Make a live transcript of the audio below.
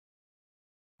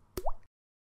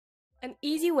An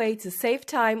easy way to save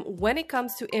time when it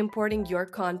comes to importing your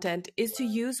content is to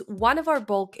use one of our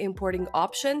bulk importing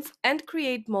options and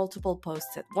create multiple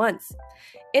posts at once.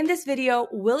 In this video,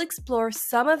 we'll explore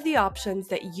some of the options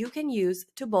that you can use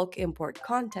to bulk import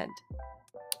content.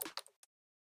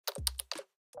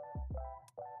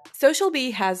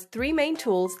 SocialBee has three main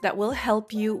tools that will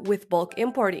help you with bulk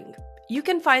importing. You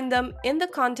can find them in the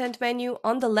content menu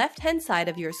on the left-hand side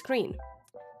of your screen.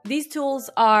 These tools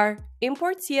are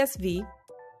Import CSV,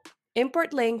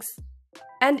 Import Links,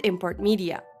 and Import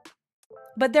Media.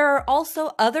 But there are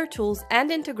also other tools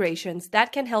and integrations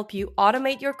that can help you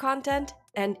automate your content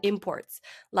and imports,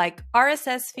 like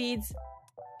RSS feeds,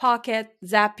 Pocket,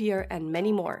 Zapier, and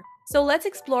many more. So let's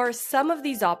explore some of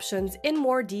these options in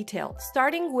more detail,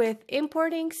 starting with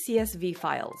importing CSV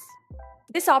files.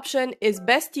 This option is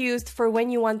best used for when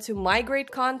you want to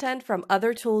migrate content from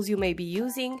other tools you may be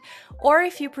using, or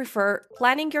if you prefer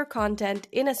planning your content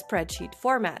in a spreadsheet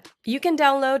format. You can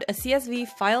download a CSV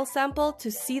file sample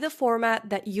to see the format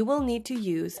that you will need to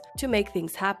use to make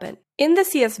things happen. In the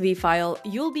CSV file,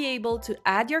 you'll be able to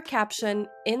add your caption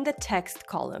in the text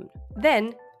column.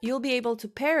 Then, you'll be able to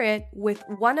pair it with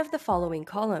one of the following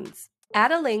columns.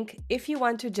 Add a link if you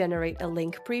want to generate a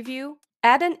link preview.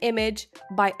 Add an image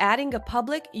by adding a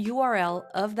public URL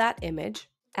of that image.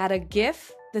 Add a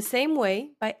GIF the same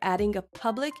way by adding a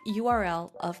public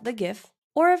URL of the GIF,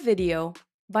 or a video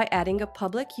by adding a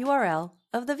public URL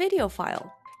of the video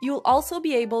file. You'll also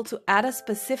be able to add a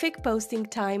specific posting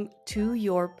time to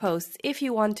your posts if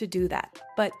you want to do that,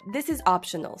 but this is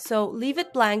optional, so leave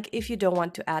it blank if you don't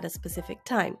want to add a specific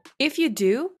time. If you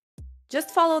do,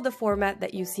 just follow the format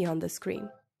that you see on the screen.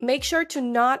 Make sure to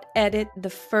not edit the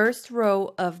first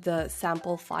row of the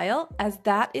sample file, as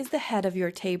that is the head of your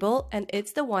table and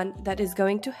it's the one that is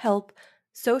going to help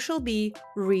SocialBee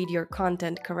read your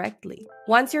content correctly.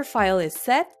 Once your file is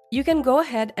set, you can go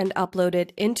ahead and upload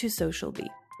it into SocialBee.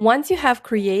 Once you have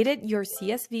created your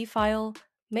CSV file,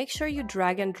 make sure you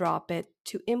drag and drop it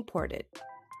to import it.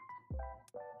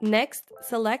 Next,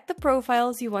 select the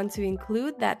profiles you want to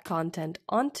include that content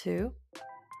onto,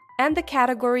 and the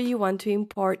category you want to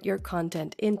import your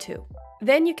content into.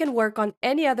 Then you can work on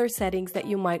any other settings that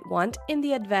you might want in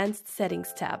the Advanced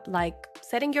Settings tab, like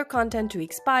setting your content to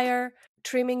expire,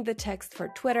 trimming the text for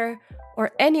Twitter, or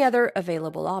any other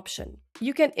available option.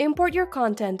 You can import your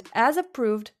content as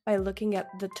approved by looking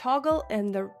at the toggle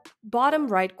in the bottom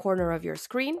right corner of your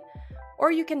screen,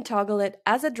 or you can toggle it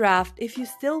as a draft if you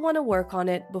still want to work on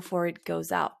it before it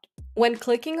goes out. When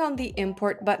clicking on the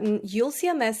Import button, you'll see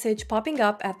a message popping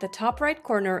up at the top right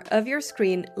corner of your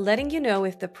screen letting you know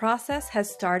if the process has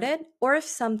started or if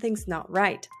something's not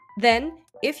right. Then,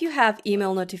 if you have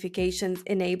email notifications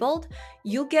enabled,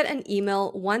 you'll get an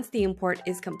email once the import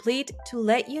is complete to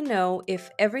let you know if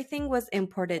everything was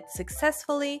imported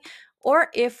successfully or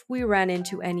if we ran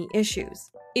into any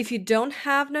issues. If you don't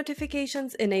have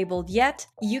notifications enabled yet,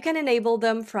 you can enable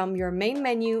them from your main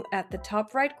menu at the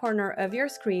top right corner of your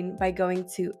screen by going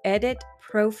to Edit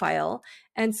Profile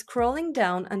and scrolling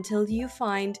down until you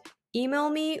find Email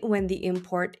me when the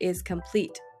import is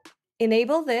complete.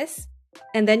 Enable this,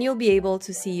 and then you'll be able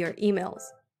to see your emails.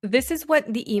 This is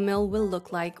what the email will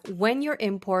look like when your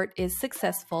import is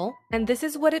successful, and this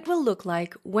is what it will look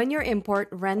like when your import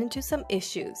ran into some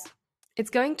issues. It's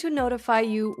going to notify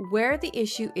you where the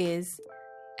issue is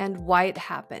and why it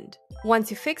happened.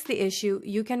 Once you fix the issue,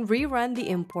 you can rerun the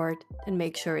import and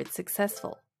make sure it's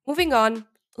successful. Moving on,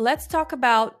 let's talk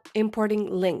about importing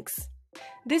links.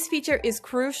 This feature is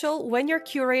crucial when you're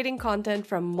curating content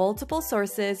from multiple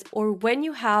sources or when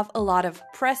you have a lot of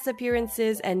press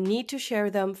appearances and need to share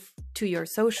them to your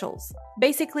socials.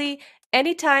 Basically,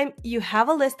 anytime you have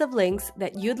a list of links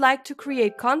that you'd like to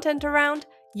create content around,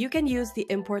 you can use the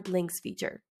Import Links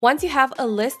feature. Once you have a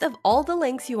list of all the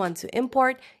links you want to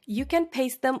import, you can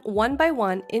paste them one by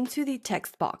one into the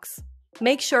text box.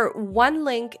 Make sure one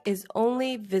link is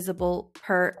only visible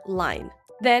per line.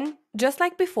 Then, just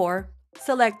like before,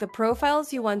 select the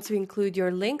profiles you want to include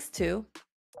your links to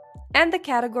and the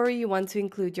category you want to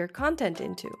include your content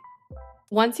into.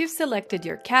 Once you've selected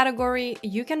your category,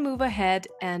 you can move ahead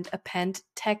and append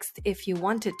text if you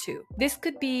wanted to. This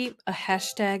could be a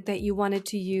hashtag that you wanted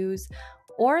to use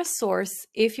or a source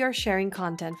if you're sharing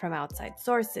content from outside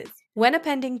sources. When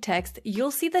appending text,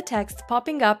 you'll see the text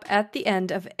popping up at the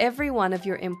end of every one of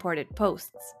your imported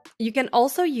posts. You can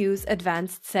also use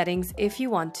advanced settings if you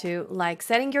want to, like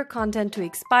setting your content to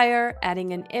expire,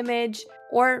 adding an image,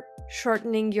 or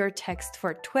shortening your text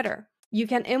for Twitter. You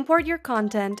can import your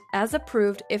content as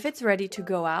approved if it's ready to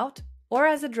go out, or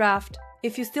as a draft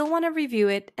if you still want to review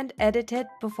it and edit it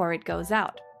before it goes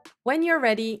out. When you're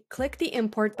ready, click the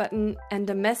import button and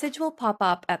a message will pop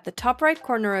up at the top right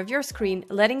corner of your screen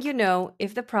letting you know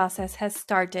if the process has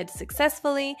started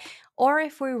successfully or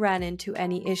if we ran into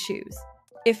any issues.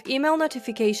 If email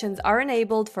notifications are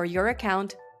enabled for your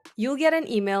account, you'll get an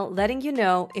email letting you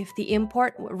know if the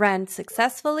import ran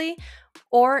successfully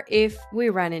or if we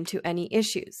ran into any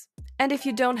issues. And if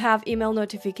you don't have email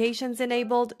notifications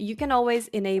enabled, you can always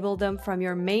enable them from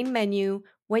your main menu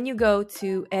when you go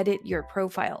to edit your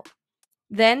profile.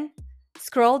 Then,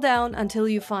 scroll down until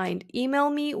you find Email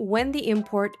me when the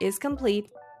import is complete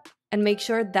and make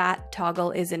sure that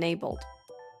toggle is enabled.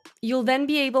 You'll then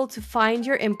be able to find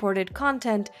your imported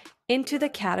content into the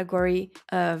category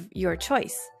of your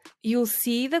choice. You'll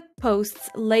see the posts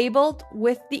labeled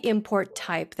with the import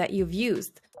type that you've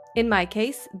used. In my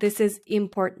case, this is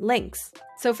import links.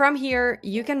 So from here,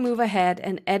 you can move ahead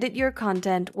and edit your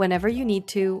content whenever you need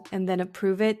to and then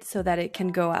approve it so that it can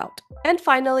go out. And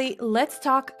finally, let's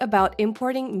talk about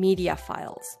importing media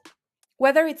files.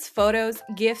 Whether it's photos,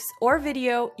 GIFs, or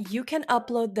video, you can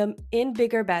upload them in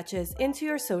bigger batches into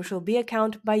your SocialBee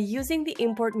account by using the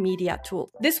Import Media tool.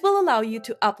 This will allow you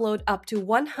to upload up to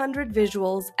 100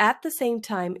 visuals at the same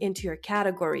time into your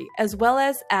category, as well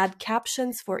as add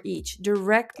captions for each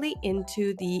directly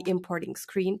into the importing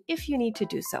screen if you need to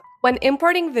do so. When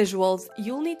importing visuals,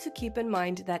 you'll need to keep in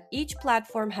mind that each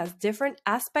platform has different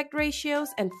aspect ratios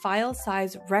and file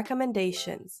size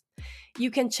recommendations. You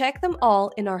can check them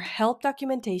all in our help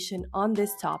documentation on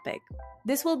this topic.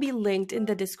 This will be linked in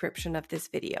the description of this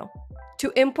video.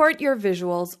 To import your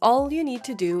visuals, all you need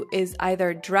to do is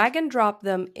either drag and drop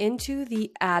them into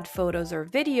the Add Photos or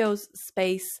Videos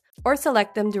space or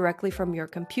select them directly from your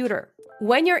computer.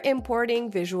 When you're importing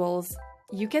visuals,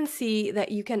 you can see that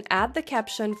you can add the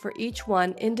caption for each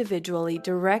one individually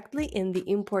directly in the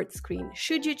import screen,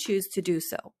 should you choose to do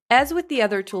so. As with the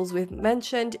other tools we've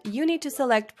mentioned, you need to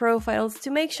select profiles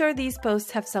to make sure these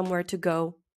posts have somewhere to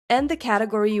go and the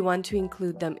category you want to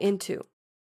include them into.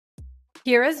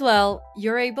 Here as well,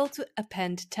 you're able to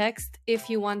append text if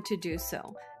you want to do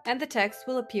so, and the text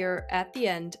will appear at the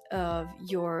end of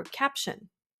your caption.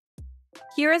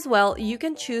 Here as well, you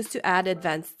can choose to add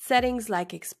advanced settings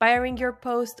like expiring your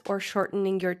post or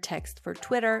shortening your text for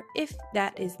Twitter if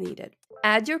that is needed.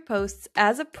 Add your posts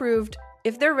as approved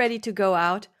if they're ready to go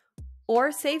out, or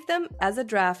save them as a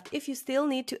draft if you still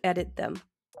need to edit them.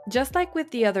 Just like with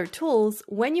the other tools,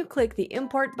 when you click the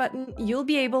import button, you'll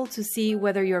be able to see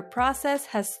whether your process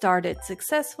has started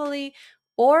successfully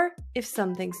or if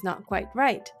something's not quite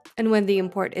right. And when the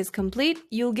import is complete,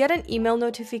 you'll get an email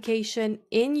notification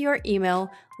in your email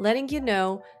letting you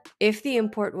know if the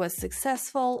import was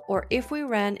successful or if we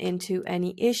ran into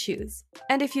any issues.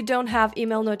 And if you don't have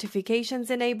email notifications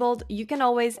enabled, you can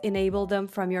always enable them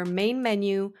from your main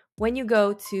menu when you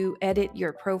go to edit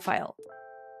your profile.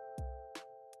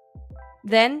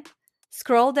 Then,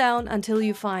 scroll down until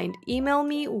you find Email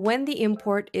me when the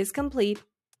import is complete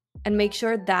and make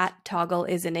sure that toggle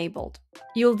is enabled.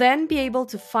 You'll then be able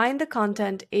to find the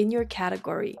content in your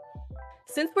category.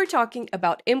 Since we're talking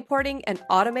about importing and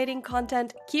automating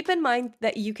content, keep in mind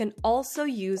that you can also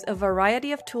use a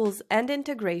variety of tools and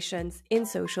integrations in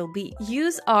SocialBee.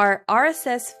 Use our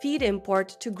RSS feed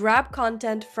import to grab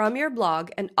content from your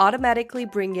blog and automatically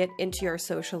bring it into your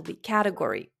SocialBee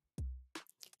category.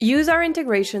 Use our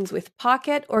integrations with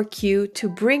Pocket or Q to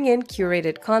bring in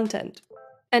curated content.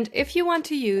 And if you want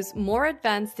to use more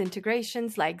advanced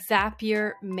integrations like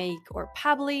Zapier, Make, or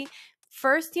Pabbly,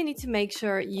 first you need to make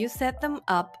sure you set them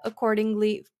up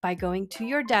accordingly by going to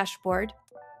your dashboard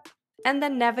and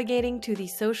then navigating to the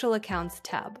Social Accounts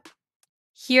tab.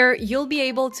 Here, you'll be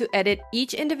able to edit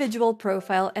each individual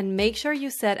profile and make sure you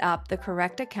set up the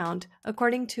correct account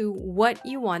according to what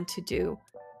you want to do.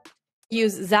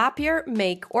 Use Zapier,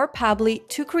 Make, or Pabbly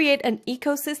to create an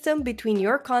ecosystem between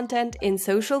your content in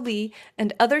SocialBee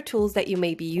and other tools that you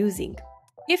may be using.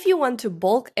 If you want to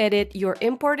bulk edit your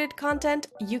imported content,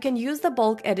 you can use the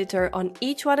bulk editor on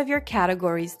each one of your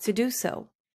categories to do so.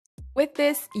 With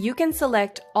this, you can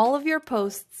select all of your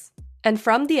posts, and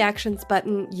from the Actions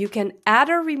button, you can add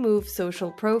or remove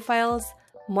social profiles,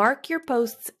 mark your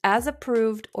posts as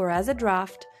approved or as a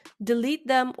draft, delete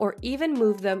them, or even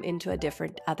move them into a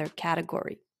different other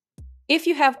category. If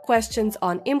you have questions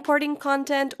on importing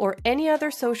content or any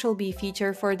other SocialBee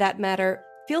feature for that matter,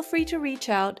 feel free to reach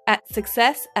out at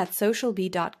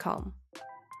success@socialbee.com.